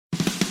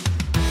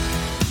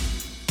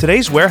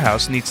Today's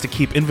warehouse needs to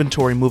keep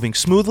inventory moving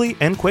smoothly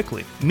and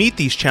quickly. Meet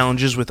these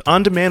challenges with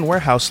on-demand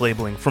warehouse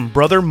labeling from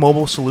Brother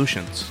Mobile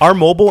Solutions. Our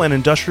mobile and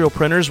industrial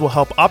printers will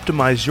help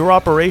optimize your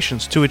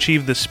operations to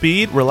achieve the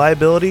speed,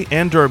 reliability,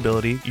 and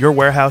durability your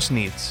warehouse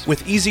needs.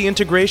 With easy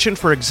integration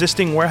for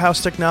existing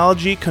warehouse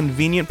technology,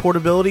 convenient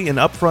portability, and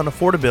upfront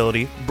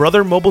affordability,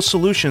 Brother Mobile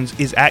Solutions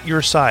is at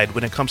your side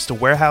when it comes to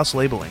warehouse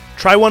labeling.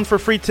 Try one for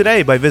free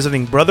today by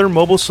visiting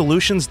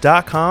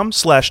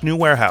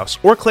brothermobilesolutions.com/newwarehouse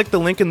or click the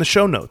link in the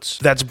show notes.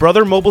 That's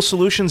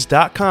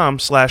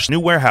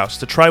brothermobilesolutions.com/newwarehouse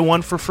to try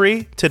one for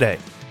free today.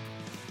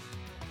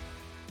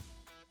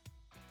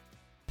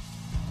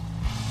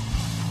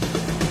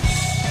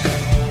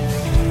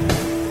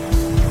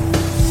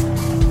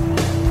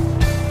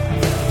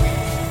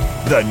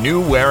 The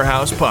New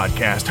Warehouse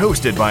Podcast,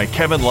 hosted by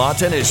Kevin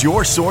Lawton, is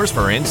your source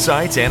for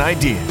insights and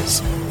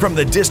ideas from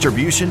the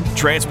distribution,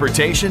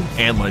 transportation,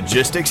 and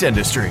logistics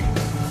industry.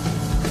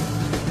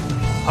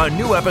 A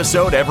new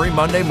episode every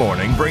Monday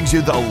morning brings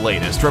you the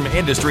latest from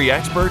industry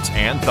experts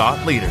and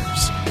thought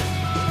leaders.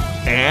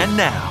 And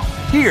now,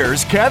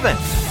 here's Kevin.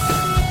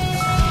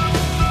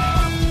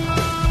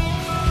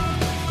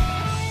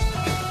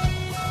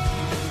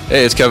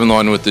 Hey, it's Kevin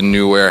Lawton with the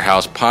New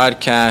Warehouse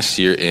Podcast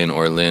here in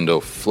Orlando,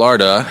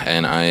 Florida,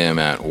 and I am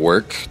at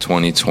WERC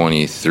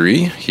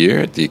 2023 here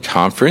at the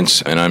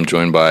conference, and I'm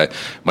joined by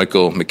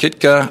Michael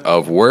Mikitka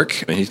of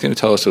WERC, and he's going to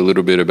tell us a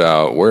little bit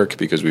about WERC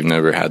because we've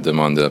never had them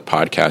on the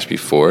podcast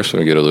before, so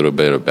we'll get a little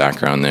bit of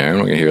background there, and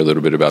we're going to hear a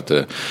little bit about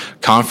the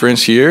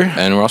conference here,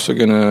 and we're also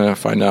going to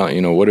find out,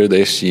 what are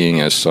they seeing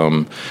as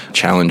some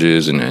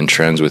challenges and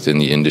trends within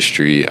the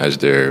industry as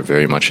they're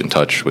very much in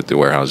touch with the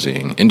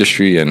warehousing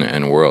industry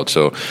and world.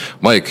 So,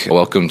 Mike,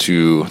 welcome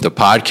to the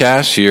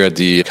podcast here at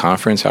the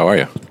conference. How are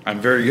you? I'm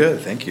very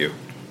good. Thank you.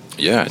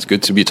 Yeah, it's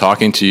good to be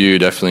talking to you.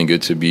 Definitely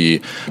good to be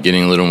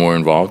getting a little more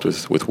involved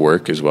with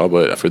WERC as well.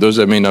 But for those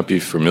that may not be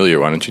familiar,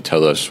 why don't you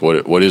tell us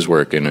what is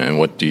WERC and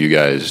what do you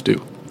guys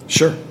do?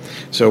 Sure.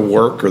 So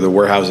WERC, or the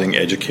Warehousing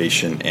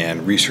Education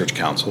and Research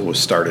Council, was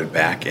started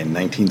back in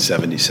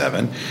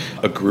 1977.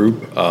 A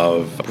group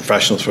of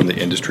professionals from the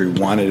industry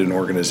wanted an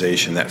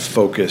organization that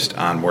focused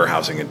on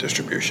warehousing and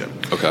distribution.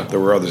 Okay. There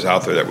were others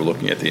out there that were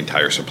looking at the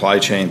entire supply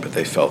chain, but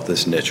they felt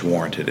this niche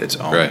warranted its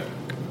own.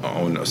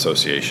 Own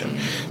association.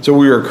 So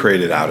we were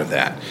created out of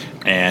that.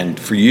 And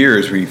for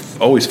years,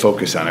 we've always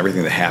focused on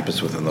everything that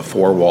happens within the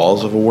four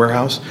walls of a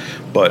warehouse.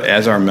 But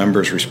as our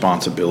members'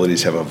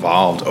 responsibilities have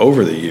evolved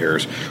over the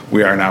years,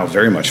 we are now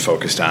very much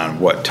focused on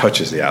what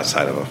touches the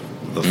outside of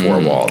the four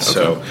walls. Okay.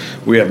 So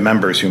we have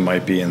members who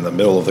might be in the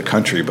middle of the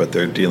country, but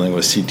they're dealing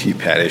with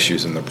CT-PAT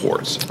issues in the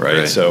ports,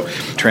 right? So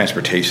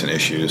transportation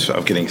issues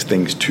of getting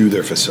things to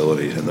their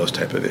facilities and those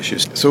type of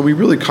issues. So we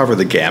really cover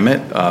the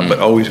gamut, but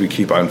always we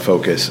keep on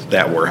focus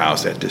that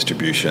warehouse, that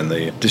distribution,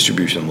 the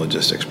distribution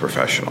logistics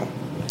professional.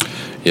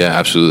 Yeah,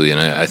 absolutely.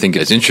 And I think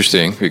it's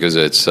interesting because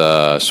it's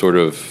sort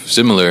of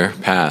similar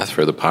path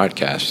for the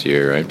podcast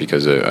here, right?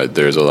 Because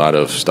there's a lot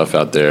of stuff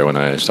out there when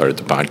I started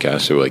the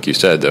podcast, so like you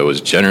said, that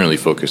was generally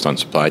focused on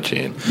supply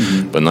chain,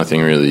 but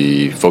nothing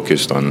really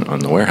focused on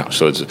the warehouse.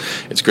 So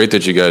it's great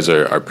that you guys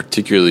are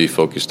particularly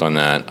focused on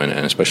that, and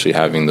especially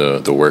having the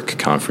WERC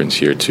conference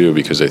here too,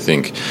 because I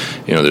think,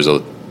 there's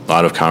a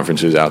lot of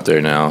conferences out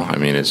there now. I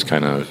mean, it's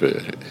kind of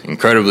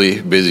incredibly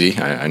busy.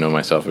 I know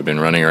myself, I've been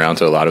running around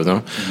to a lot of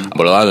them,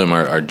 but a lot of them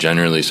are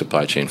generally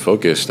supply chain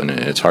focused, and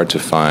it's hard to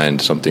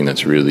find something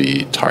that's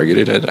really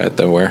targeted at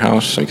the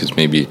warehouse, because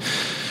maybe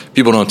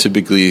people don't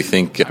typically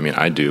think,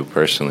 I do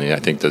personally, I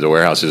think that the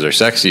warehouses are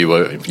sexy,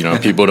 but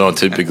people don't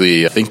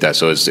typically think that,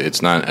 so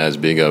it's not as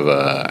big of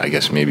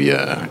maybe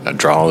a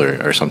draw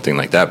or something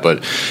like that.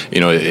 But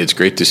it's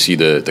great to see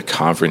the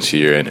conference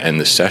here and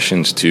the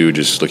sessions too,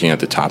 just looking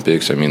at the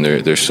topics.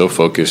 They're so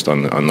focused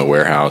on the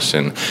warehouse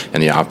and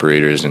the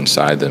operators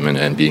inside them,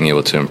 and being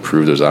able to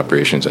improve those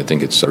operations. I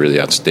think it's really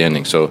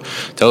outstanding. So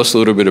tell us a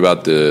little bit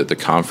about the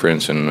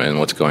conference and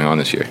what's going on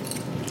this year.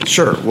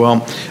 Sure.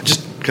 Well,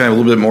 just kind of a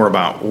little bit more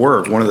about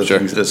WERC. One of the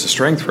things that's a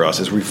strength for us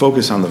is we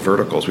focus on the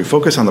verticals. We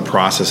focus on the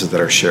processes that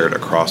are shared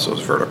across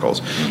those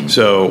verticals.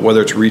 So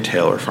whether it's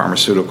retail or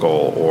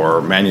pharmaceutical or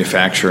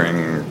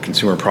manufacturing,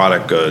 consumer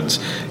product goods,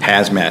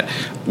 hazmat,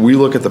 we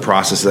look at the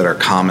processes that are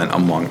common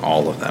among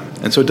all of them.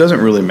 And so it doesn't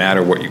really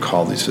matter what you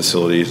call these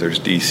facilities. There's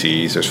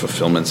DCs, there's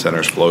fulfillment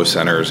centers, flow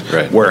centers,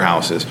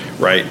 warehouses,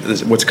 right?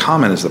 What's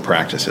common is the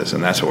practices,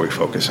 and that's what we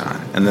focus on.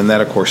 And then that,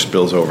 of course,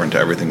 spills over into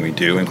everything we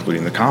do,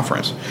 including the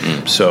conference.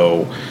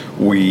 So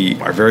we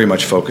are very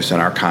much focused on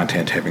our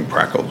content having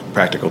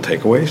practical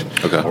takeaways.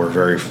 Okay. We're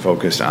very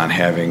focused on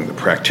having the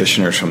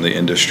practitioners from the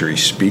industry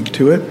speak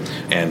to it,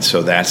 and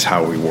so that's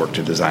how we work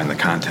to design the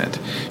content.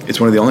 It's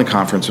one of the only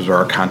conferences where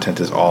our content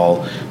is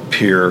all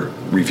peer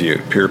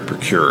reviewed, peer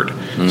procured.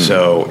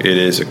 So it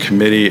is a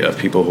committee of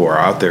people who are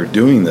out there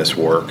doing this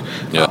work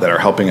that are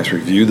helping us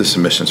review the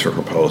submissions for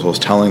proposals,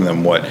 telling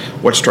them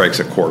what strikes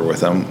a chord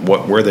with them,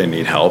 where they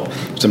need help.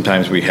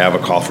 Sometimes we have a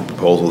call for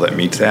proposal that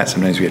meets that.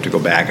 Sometimes we have to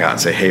go back out and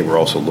say, hey, we're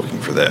also looking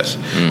for this.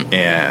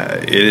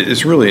 And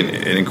it's really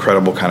an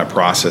incredible kind of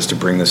process to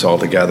bring this all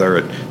together.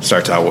 It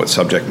starts out with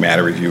subject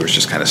matter reviewers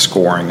just kind of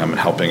scoring them and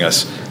helping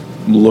us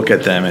look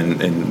at them and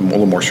a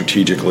little more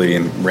strategically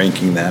and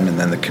ranking them, and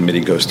then the committee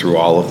goes through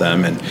all of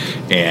them,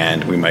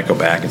 and we might go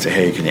back and say,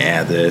 hey, can you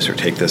add this or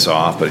take this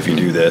off, but if you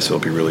do this, it'll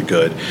be really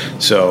good.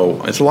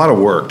 So it's a lot of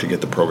work to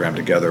get the program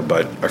together,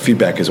 but our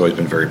feedback has always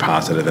been very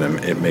positive,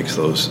 and it makes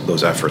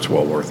those efforts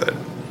well worth it.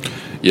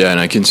 Yeah, and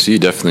I can see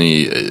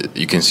definitely,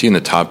 you can see in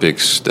the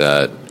topics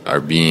that are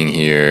being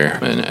here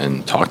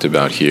and talked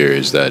about here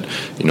is that,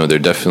 they're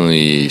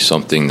definitely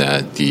something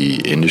that the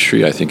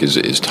industry, I think,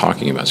 is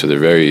talking about. So they're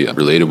very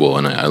relatable,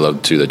 and I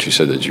love, too, that you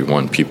said that you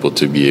want people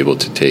to be able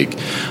to take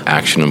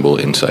actionable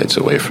insights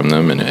away from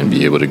them and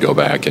be able to go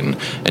back and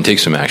take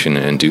some action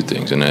and do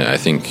things. And I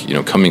think,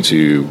 coming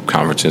to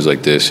conferences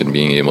like this and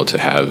being able to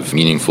have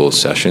meaningful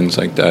sessions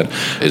like that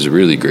is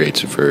really great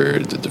for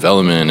the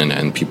development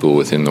and people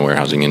within the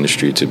warehousing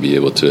industry to be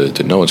able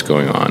to know what's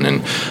going on.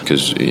 And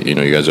because,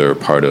 you guys are a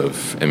part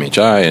of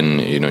MHI,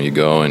 and you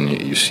go and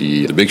you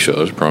see the big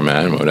shows,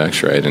 ProMat and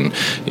Modex, right? And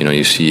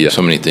you see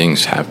so many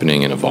things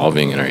happening and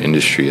evolving in our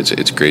industry.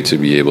 It's great to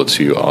be able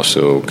to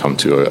also come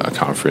to a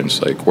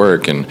conference like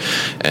WERC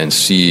and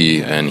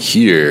see and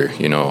hear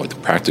the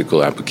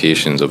practical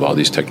applications of all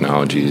these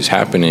technologies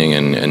happening,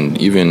 and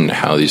even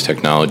how these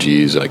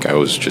technologies, like I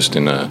was just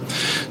in a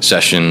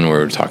session where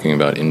we're talking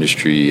about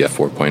Industry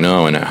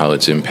 4.0 and how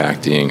it's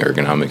impacting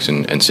ergonomics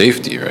and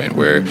safety, right?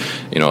 Where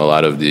a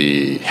lot of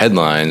the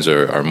headlines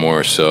are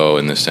more so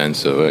in the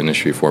sense of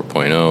Industry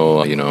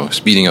 4.0,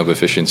 speeding up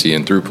efficiency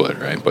and throughput,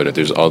 right? But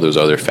there's all those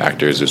other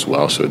factors as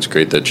well. So it's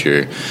great that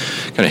you're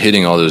kind of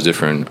hitting all those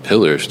different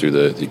pillars through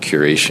the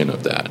curation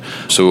of that.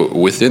 So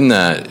within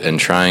that, and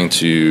trying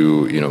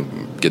to,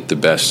 get the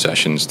best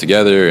sessions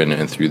together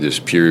and through this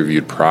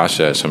peer-reviewed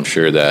process, I'm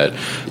sure that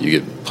you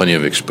get plenty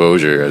of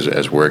exposure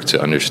as work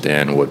to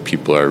understand what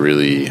people are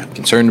really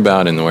concerned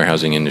about in the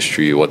warehousing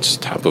industry, what's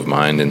top of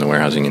mind in the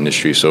warehousing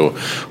industry. So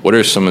what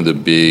are some of the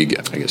big,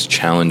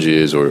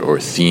 challenges or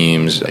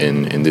themes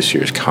in this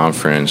year's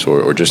conference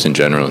or just in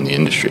general in the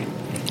industry?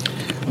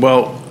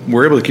 Well,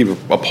 we're able to keep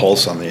a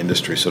pulse on the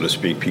industry, so to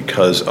speak,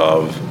 because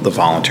of the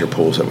volunteer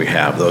pools that we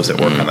have, those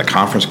that work on the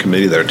conference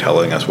committee that are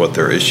telling us what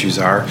their issues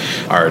are,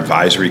 our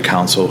advisory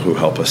council who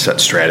help us set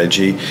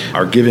strategy,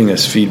 are giving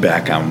us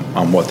feedback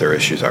on what their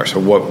issues are. So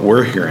what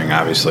we're hearing,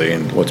 obviously,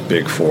 and what's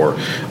big for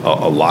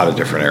a lot of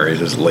different areas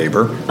is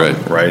labor,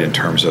 right? In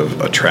terms of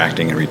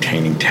attracting and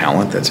retaining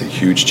talent. That's a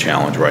huge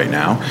challenge right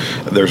now.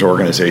 There's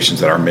organizations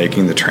that are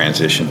making the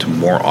transition to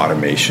more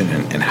automation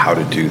and how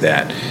to do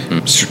that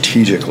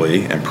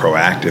strategically and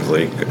proactively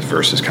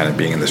versus kind of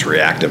being in this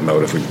reactive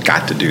mode. If we've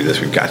got to do this,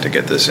 we've got to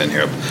get this in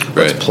here.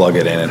 Let's plug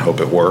it in and hope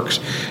it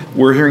works.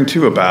 We're hearing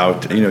too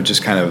about,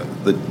 just kind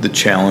of the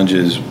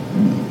challenges,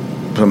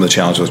 some of the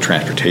challenges with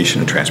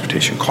transportation and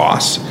transportation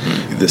costs.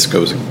 This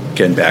goes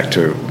again back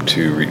to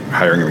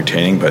hiring and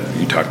retaining, but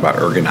you talk about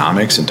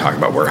ergonomics and talk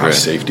about warehouse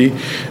safety.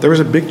 There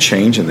was a big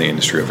change in the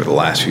industry over the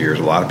last few years.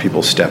 A lot of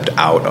people stepped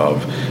out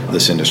of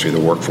this industry, the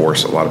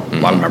workforce. A lot of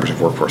members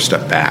of workforce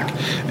stepped back.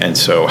 And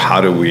so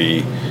how do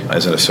we,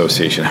 as an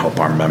association, help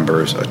our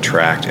members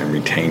attract and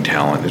retain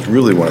talent is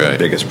really one of the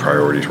biggest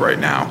priorities right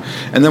now.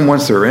 And then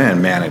once they're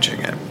in,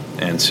 managing it.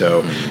 And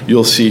so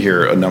you'll see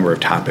here a number of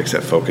topics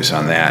that focus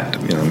on that.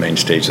 The main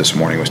stage this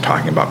morning was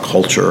talking about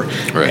culture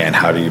and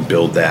how do you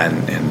build that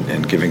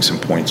and giving some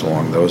points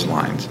along those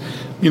lines.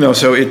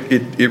 So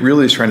it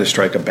really is trying to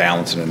strike a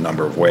balance in a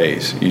number of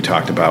ways. You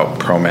talked about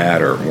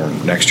ProMat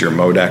or next year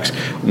Modex.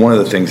 One of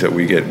the things that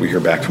we hear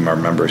back from our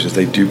members is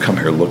they do come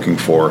here looking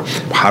for,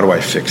 how do I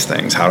fix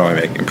things? How do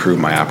I improve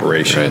my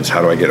operations?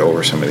 How do I get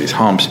over some of these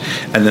humps?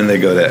 And then they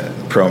go to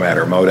ProMat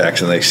or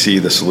Modex and they see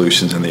the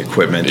solutions and the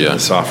equipment and the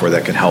software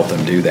that can help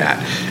them do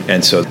that.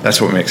 And so that's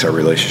what makes our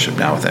relationship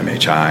now with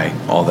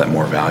MHI all that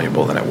more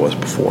valuable than it was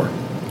before.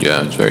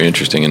 Yeah, it's very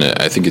interesting, and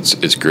I think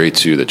it's great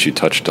too that you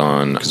touched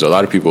on, because a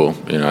lot of people,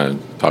 I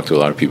talk to a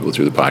lot of people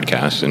through the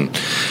podcast, and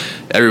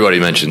everybody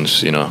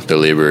mentions, the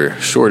labor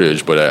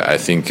shortage, but I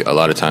think a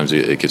lot of times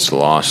it gets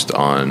lost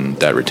on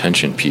that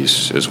retention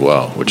piece as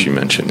well, which you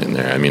mentioned in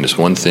there. I mean, it's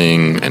one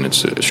thing, and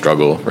it's a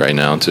struggle right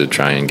now to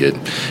try and get,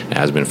 it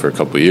has been for a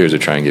couple of years, to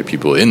try and get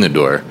people in the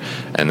door,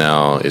 and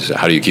now is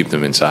how do you keep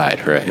them inside,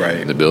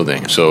 in the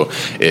building? So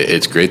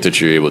it's great that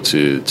you're able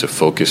to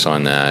focus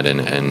on that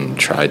and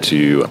try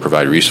to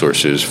provide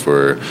resources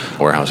for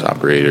warehouse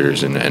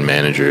operators and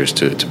managers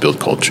to build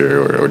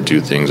culture or do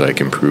things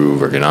like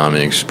improve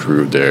ergonomics,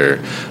 improve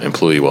their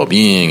employee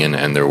well-being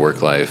and their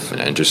work life,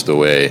 and just the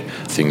way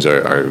things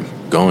are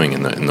going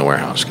in the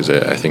warehouse, because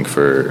I think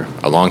for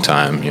a long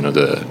time,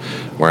 the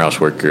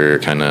warehouse worker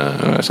kind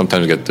of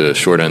sometimes get the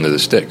short end of the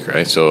stick,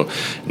 right? So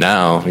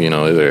now,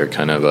 they're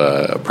kind of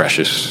a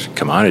precious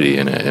commodity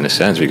in a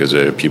sense, because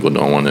people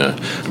don't want to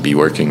be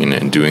working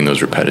and doing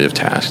those repetitive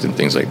tasks and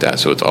things like that.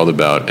 So it's all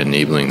about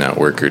enabling that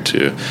worker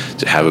to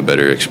have a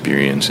better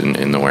experience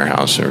in the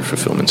warehouse or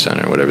fulfillment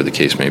center, whatever the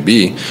case may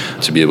be,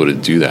 to be able to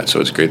do that.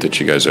 So it's great that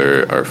you guys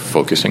are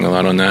focusing a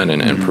lot on that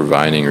and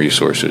providing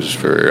resources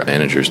for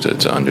managers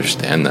to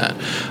understand that.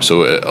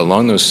 So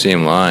along those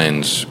same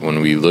lines,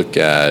 when we look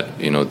at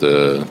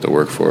the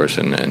workforce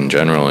in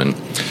general, and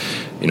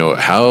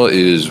how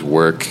is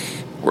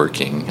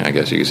working, I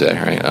guess you could say,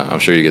 right? I'm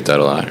sure you get that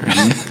a lot, right?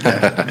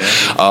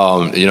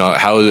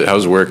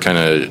 How's work kind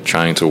of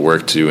trying to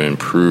work to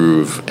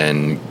improve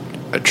and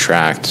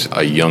attract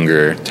a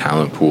younger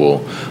talent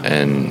pool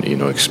and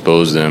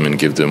expose them and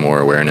give them more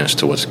awareness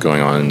to what's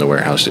going on in the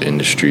warehouse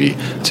industry,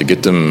 to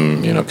get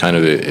them kind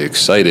of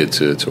excited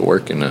to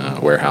work in a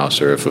warehouse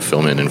or a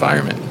fulfillment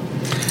environment?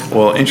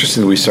 Well,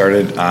 interestingly, we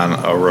started on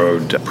a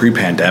road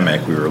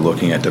pre-pandemic. We were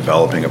looking at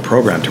developing a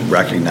program to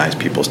recognize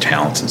people's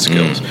talents and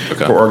skills,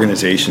 for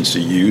organizations to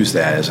use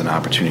that as an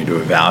opportunity to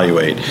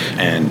evaluate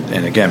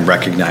and again,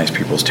 recognize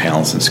people's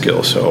talents and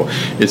skills. So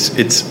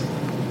it's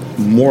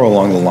more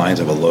along the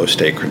lines of a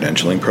low-stake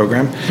credentialing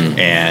program,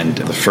 and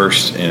the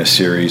first in a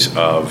series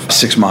of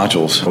 6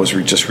 modules was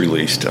just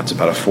released. It's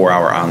about a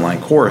 4-hour online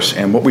course,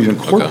 and what we've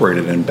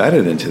incorporated and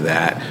embedded into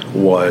that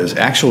was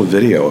actual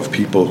video of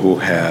people who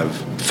have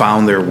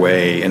found their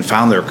way and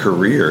found their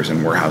careers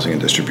in warehousing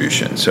and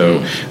distribution. So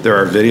there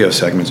are video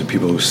segments of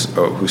people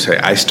who say,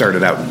 I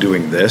started out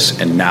doing this,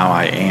 and now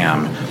I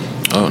am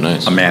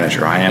a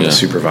manager, I am a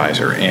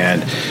supervisor,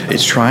 and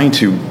it's trying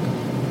to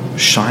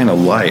shine a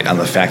light on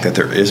the fact that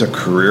there is a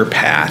career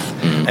path,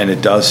 and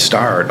it does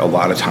start a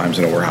lot of times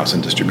in a warehouse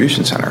and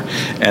distribution center,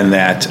 and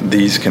that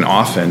these can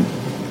often,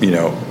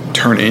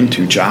 turn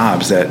into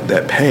jobs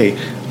that pay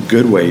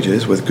good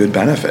wages with good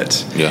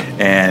benefits. Yeah.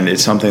 And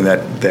it's something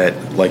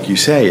that like you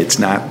say, it's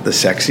not the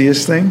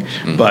sexiest thing,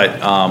 but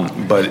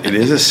it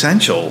is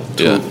essential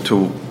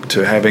to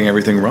having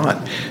everything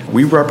run.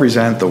 We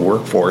represent the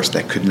workforce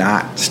that could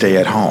not stay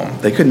at home.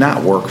 They could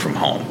not work from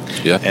home.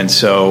 Yeah. And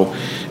so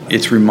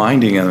it's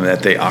reminding them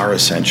that they are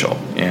essential,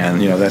 and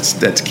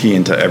that's key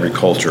into every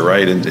culture,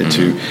 right? And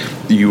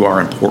you are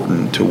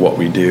important to what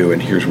we do,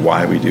 and here's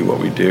why we do what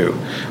we do.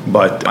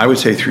 But I would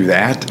say through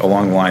that,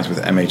 along the lines with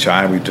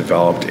MHI, we've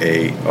developed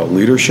a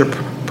leadership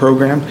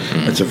program.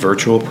 It's a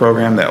virtual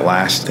program that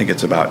lasts, I think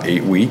it's about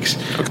 8 weeks.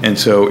 And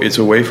so it's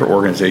a way for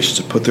organizations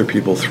to put their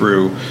people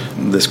through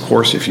this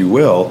course, if you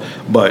will.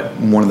 But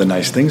one of the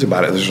nice things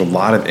about it, there's a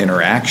lot of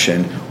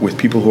interaction with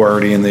people who are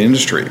already in the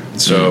industry.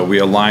 So we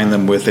align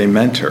them with a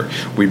mentor.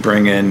 We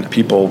bring in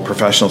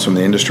professionals from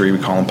the industry, we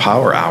call them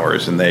power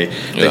hours, and they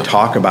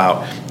talk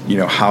about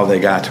how they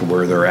got to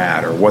where they're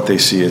at, or what they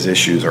see as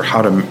issues, or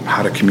how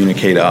to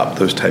communicate up,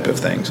 those type of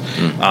things.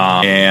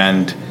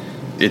 And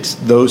it's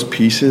those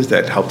pieces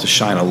that help to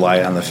shine a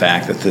light on the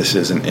fact that this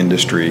is an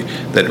industry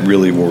that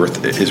really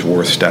is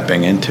worth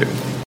stepping into.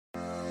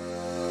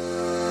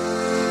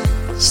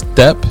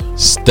 Step,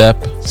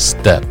 step,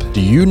 step.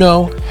 Do you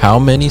know how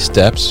many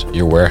steps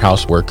your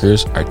warehouse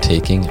workers are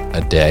taking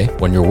a day?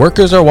 When your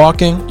workers are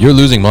walking, you're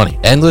losing money.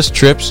 Endless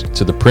trips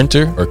to the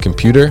printer or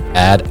computer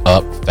add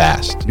up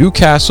fast.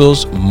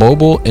 Newcastle's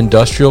mobile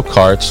industrial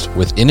carts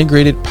with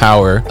integrated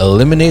power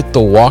eliminate the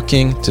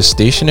walking to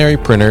stationary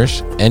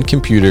printers and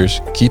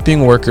computers,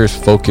 keeping workers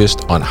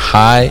focused on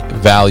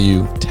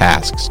high-value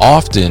tasks,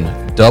 often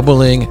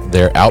doubling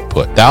their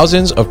output.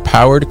 Thousands of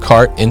powered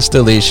cart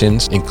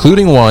installations,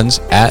 including ones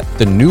at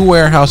the new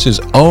warehouse's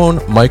own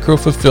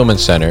micro-fulfillment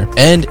center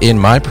and in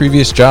my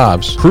previous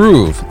jobs,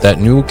 prove that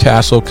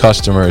Newcastle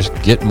customers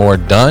get more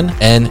done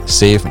and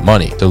save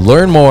money. To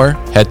learn more,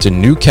 head to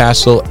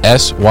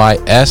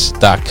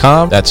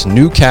newcastlesys.com. That's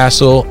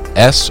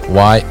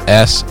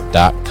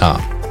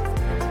newcastlesys.com.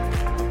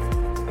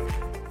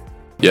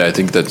 Yeah, I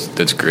think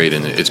that's great,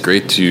 and it's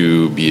great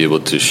to be able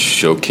to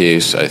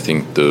showcase, I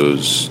think,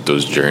 those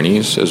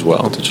journeys as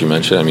well that you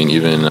mentioned. I mean,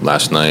 even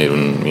last night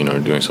when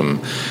doing some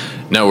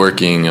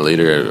networking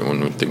later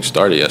when things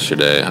started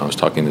yesterday, I was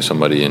talking to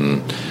somebody,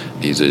 and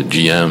he's a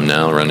GM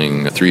now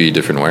running 3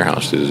 different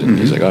warehouses, and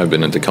he's like, I've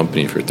been at the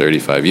company for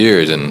 35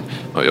 years, and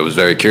I was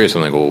very curious.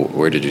 I'm like, well,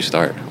 where did you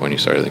start when you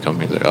started the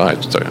company? He's like, I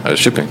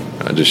was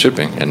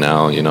shipping, and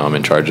now I'm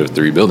in charge of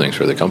 3 buildings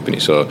for the company.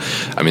 So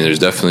I mean, there's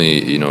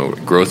definitely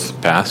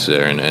growth paths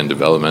there and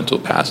developmental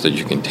paths that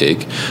you can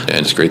take, and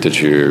it's great that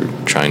you're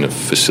trying to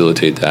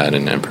facilitate that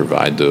and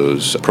provide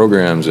those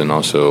programs, and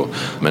also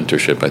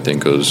mentorship, I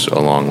think, goes a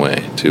long way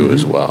too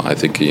as well. I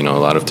think a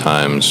lot of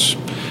times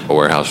a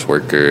warehouse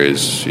worker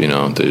is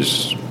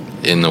there's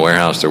in the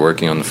warehouse, they're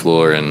working on the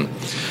floor, and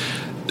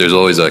there's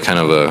always a kind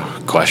of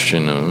a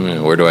question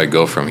of where do I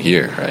go from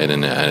here, right?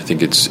 And I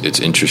think it's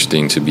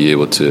interesting to be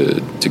able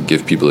to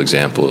give people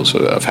examples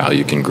of how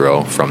you can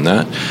grow from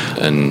that,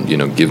 and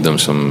give them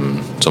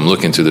some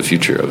look into the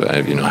future of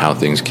how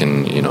things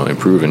can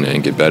improve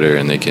and get better,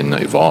 and they can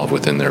evolve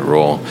within their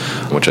role,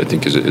 which I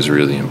think is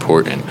really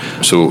important.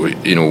 So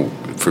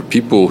for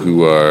people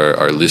who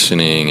are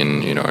listening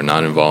and are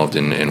not involved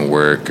in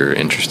WERC or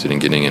interested in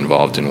getting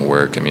involved in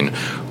WERC, I mean,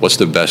 what's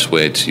the best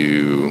way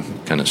to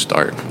kind of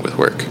start with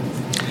WERC?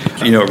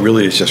 It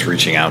really is just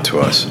reaching out to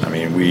us. I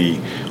mean,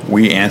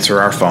 we answer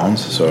our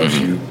phones, so if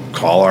you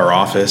call our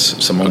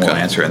office, someone will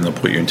answer and they'll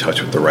put you in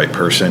touch with the right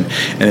person.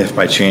 And if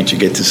by chance you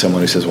get to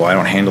someone who says, well, I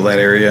don't handle that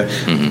area,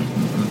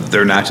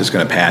 they're not just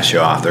going to pass you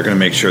off. They're going to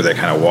make sure they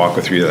kind of walk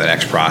with you to the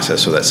next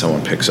process so that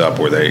someone picks up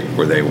where they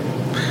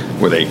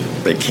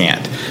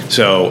can't.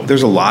 So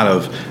there's a lot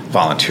of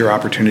volunteer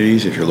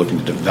opportunities if you're looking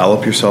to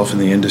develop yourself in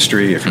the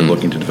industry, if you're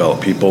looking to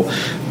develop people.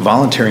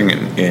 Volunteering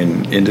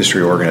in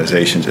industry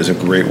organizations is a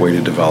great way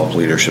to develop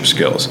leadership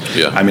skills.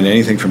 Yeah. I mean,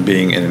 anything from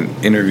being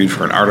interviewed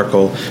for an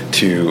article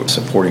to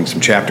supporting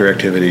some chapter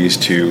activities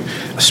to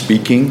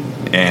speaking.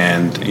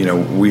 And,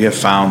 we have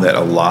found that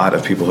a lot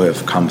of people who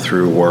have come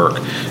through WERC,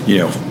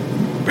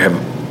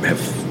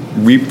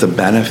 have reaped the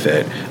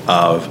benefit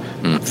of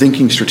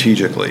thinking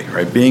strategically,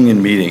 right? Being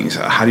in meetings,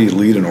 how do you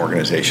lead an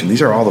organization?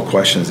 These are all the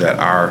questions that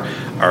our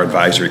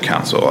advisory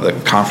council, the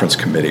conference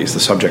committees, the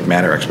subject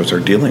matter experts are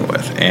dealing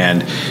with.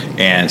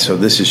 And so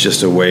this is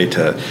just a way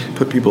to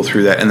put people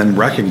through that and then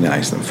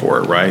recognize them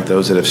for it, right?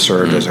 Those that have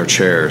served as our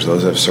chairs,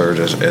 those that have served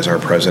as our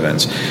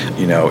presidents.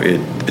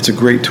 It's a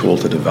great tool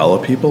to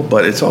develop people,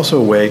 but it's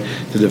also a way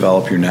to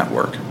develop your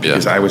network.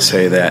 Because I would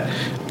say that,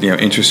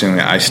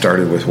 interestingly, I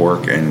started with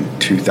WERC in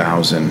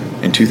 2000,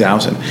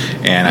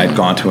 and I'd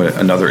gone to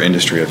another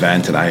industry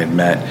event, and I had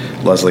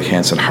met Leslie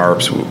Hansen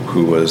Harps,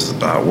 who was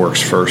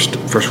WERC's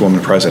first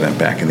woman president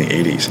back in the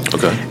 80s.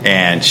 Okay.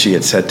 And she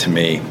had said to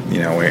me, we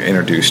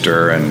introduced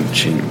her, and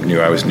she knew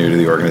I was new to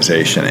the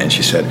organization, and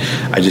she said,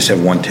 I just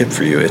have one tip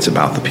for you. It's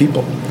about the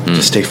people.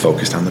 Just stay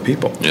focused on the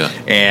people. Yeah.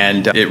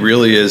 And it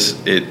really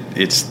is,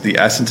 it's the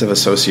essence of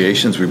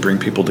associations. We bring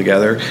people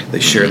together.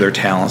 They share their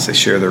talents. They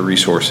share their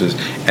resources,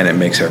 and it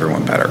makes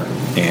everyone better.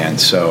 And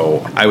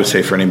so I would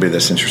say for anybody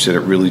that's interested,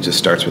 it really just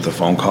starts with a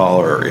phone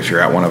call, or if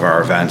you're at one of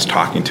our events,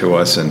 talking to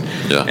us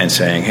and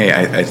saying, hey,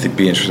 I think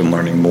be interested in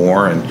learning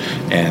more.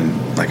 And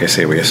like I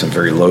say, we have some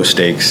very low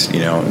stakes,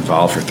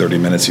 involved for 30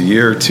 minutes a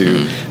year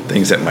to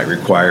things that might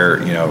require,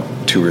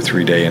 2 or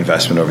 3 day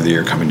investment over the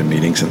year, coming to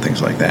meetings and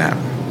things like that.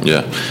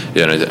 Yeah,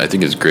 and I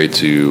think it's great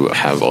to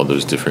have all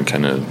those different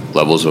kind of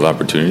levels of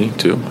opportunity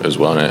too, as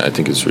well. And I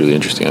think it's really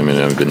interesting. I mean,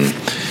 I've been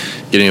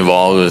getting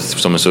involved with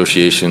some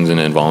associations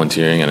and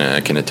volunteering, and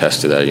I can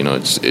attest to that.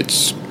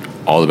 It's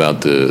all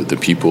about the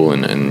people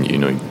and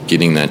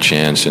getting that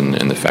chance,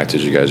 and the fact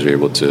that you guys are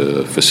able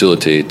to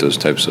facilitate those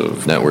types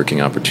of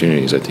networking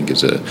opportunities, I think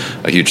is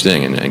a huge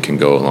thing and can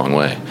go a long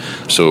way.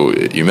 So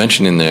you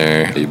mentioned in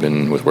there you've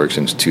been with WERC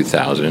since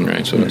 2000,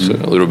 right? So it's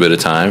a little bit of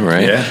time,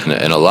 right? Yeah.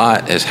 And a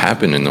lot has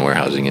happened in the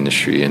warehousing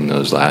industry in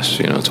those last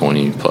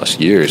 20 plus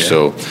years. Yeah.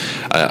 So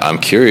I'm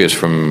curious,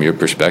 from your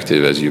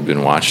perspective, as you've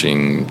been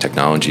watching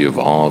technology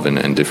evolve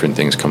and different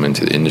things come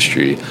into the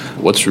industry,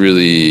 what's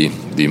really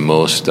the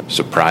most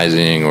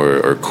surprising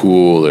or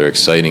cool or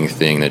exciting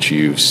thing that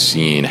you've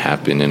seen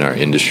happen in our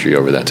industry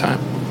over that time?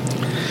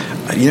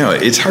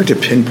 It's hard to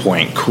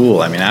pinpoint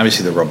cool. I mean,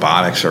 obviously the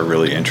robotics are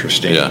really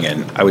interesting,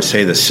 and I would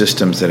say the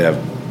systems that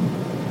have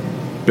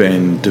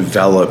been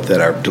developed that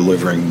are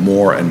delivering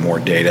more and more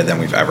data than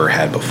we've ever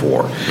had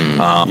before.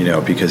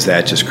 Because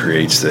that just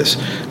creates this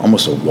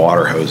almost a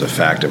water hose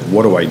effect of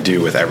what do I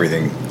do with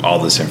everything, all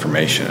this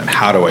information, and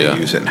how do I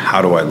use it, and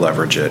how do I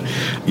leverage it?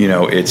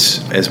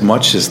 It's as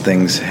much as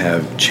things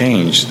have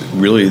changed,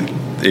 really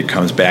it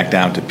comes back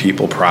down to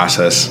people,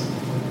 process,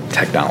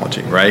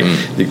 technology, right?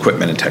 The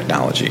equipment and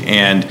technology.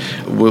 And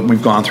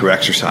we've gone through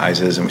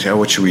exercises and we say,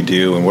 what should we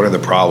do and what are the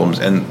problems?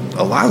 And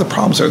a lot of the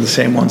problems are the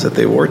same ones that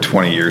they were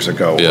 20 years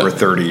ago or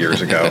 30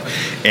 years ago.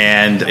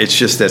 And it's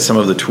just that some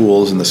of the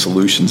tools and the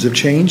solutions have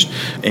changed.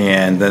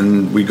 And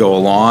then we go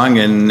along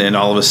and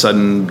all of a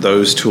sudden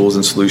those tools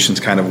and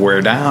solutions kind of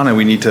wear down, and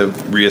we need to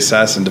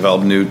reassess and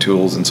develop new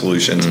tools and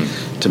solutions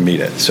to meet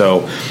it.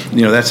 So,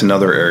 that's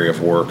another area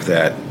of work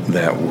that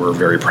we're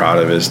very proud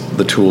of, is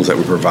the tools that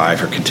we provide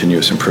for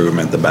continuous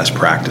improvement, the best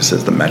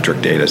practices, the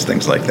metric data,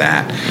 things like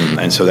that.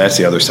 And so that's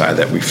the other side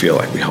that we feel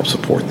like we help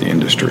support the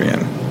industry in.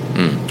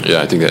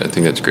 Yeah, I think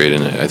that's great,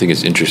 and I think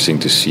it's interesting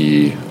to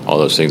see all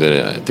those things.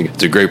 I think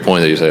it's a great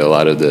point that you say a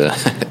lot of the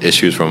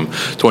issues from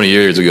 20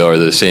 years ago are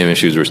the same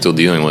issues we're still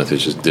dealing with.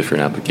 It's just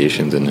different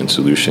applications and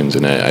solutions.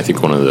 And I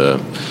think one of the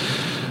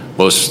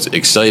most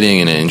exciting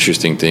and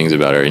interesting things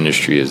about our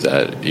industry is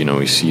that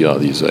we see all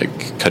these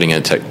like cutting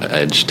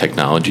edge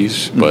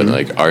technologies, but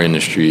like our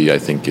industry, I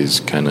think, is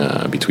kind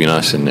of between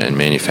us and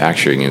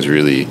manufacturing is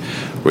really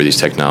where these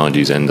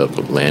technologies end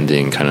up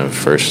landing kind of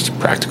first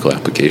practical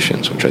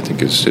applications, which I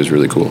think is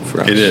really cool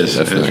for us. It is.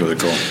 Definitely. It is really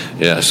cool.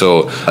 Yeah,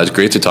 so it's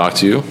great to talk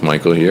to you,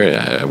 Michael, here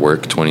at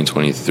WERC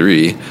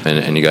 2023.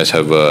 And you guys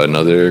have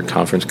another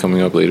conference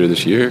coming up later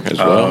this year as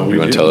well. You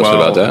want to tell us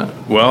about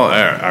that? Well,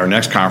 our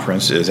next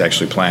conference is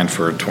actually planned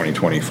for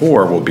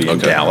 2024. We'll be in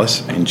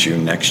Dallas in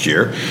June next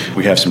year.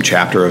 We have some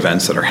chapter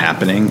events that are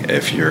happening.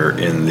 If you're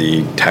in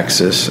the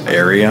Texas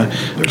area,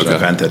 there's an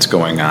event that's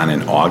going on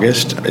in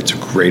August. It's a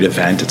great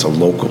event. It's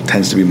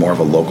tends to be more of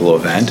a local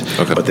event,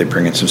 but they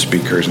bring in some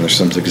speakers and there's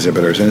some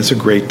exhibitors, and it's a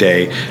great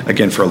day,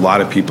 again, for a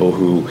lot of people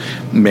who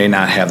may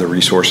not have the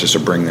resources to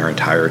bring their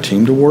entire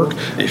team to work.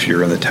 If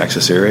you're in the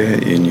Texas area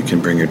and you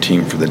can bring your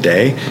team for the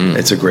day,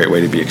 it's a great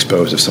way to be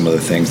exposed to some of the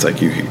things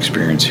like you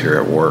experience here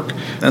at WERC.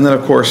 And then,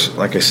 of course,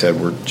 like I said,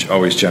 we're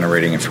always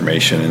generating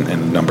information in a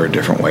number of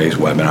different ways,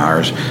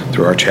 webinars,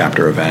 through our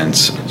chapter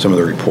events, some of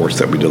the reports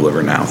that we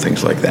deliver now,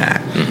 things like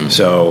that.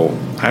 So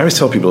I always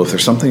tell people, if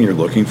there's something you're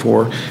looking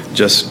for,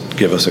 just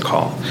give us a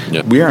call.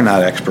 Yep. We are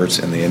not experts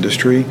in the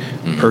industry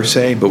per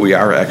se, but we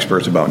are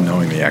experts about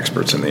knowing the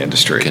experts in the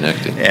industry.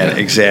 Connecting. And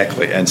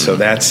exactly. And so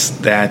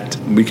that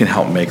we can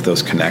help make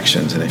those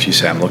connections. And if you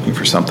say, I'm looking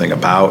for something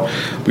we've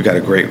got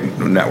a great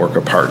network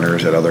of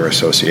partners at other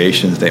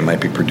associations. They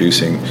might be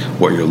producing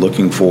what you're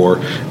looking for.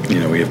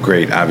 We have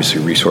great,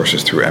 obviously,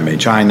 resources through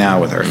MHI now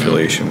with our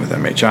affiliation with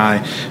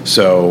MHI.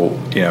 So,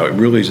 it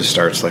really just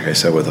starts, like I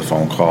said, with a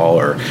phone call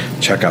or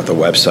check out the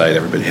website.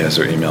 Everybody has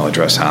their email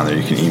address on there.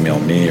 You can email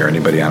me or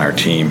anybody on our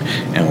team,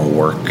 and we'll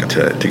work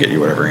to get you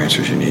whatever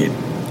answers you need.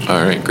 All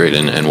right, great.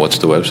 And what's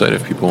the website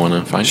if people want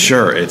to find it?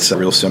 Sure. It's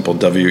real simple,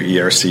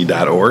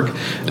 werc.org.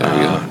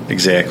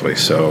 Exactly.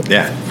 So,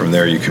 from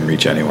there you can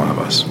reach any one of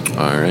us.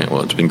 All right.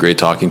 Well, it's been great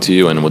talking to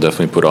you, and we'll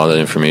definitely put all that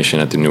information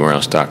at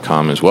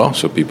thenewwarehouse.com as well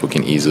so people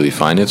can easily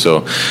find it.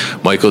 So,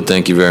 Michael,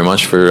 thank you very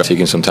much for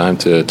taking some time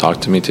to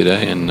talk to me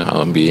today, and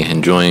I'll be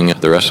enjoying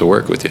the rest of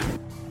WERC with you.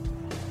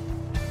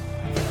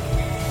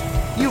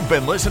 You've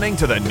been listening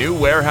to the New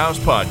Warehouse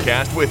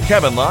Podcast with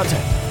Kevin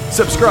Lawton.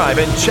 Subscribe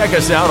and check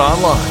us out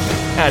online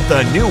at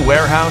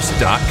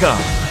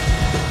thenewwarehouse.com.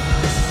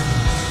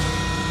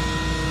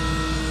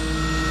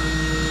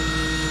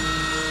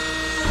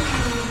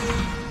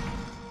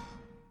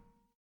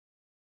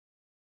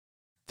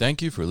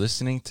 Thank you for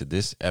listening to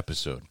this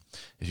episode.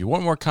 If you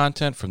want more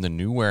content from the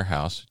New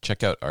Warehouse,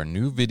 check out our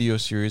new video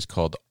series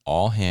called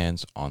All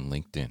Hands on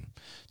LinkedIn.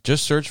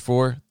 Just search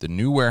for the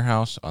New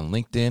Warehouse on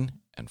LinkedIn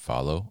and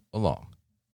follow along.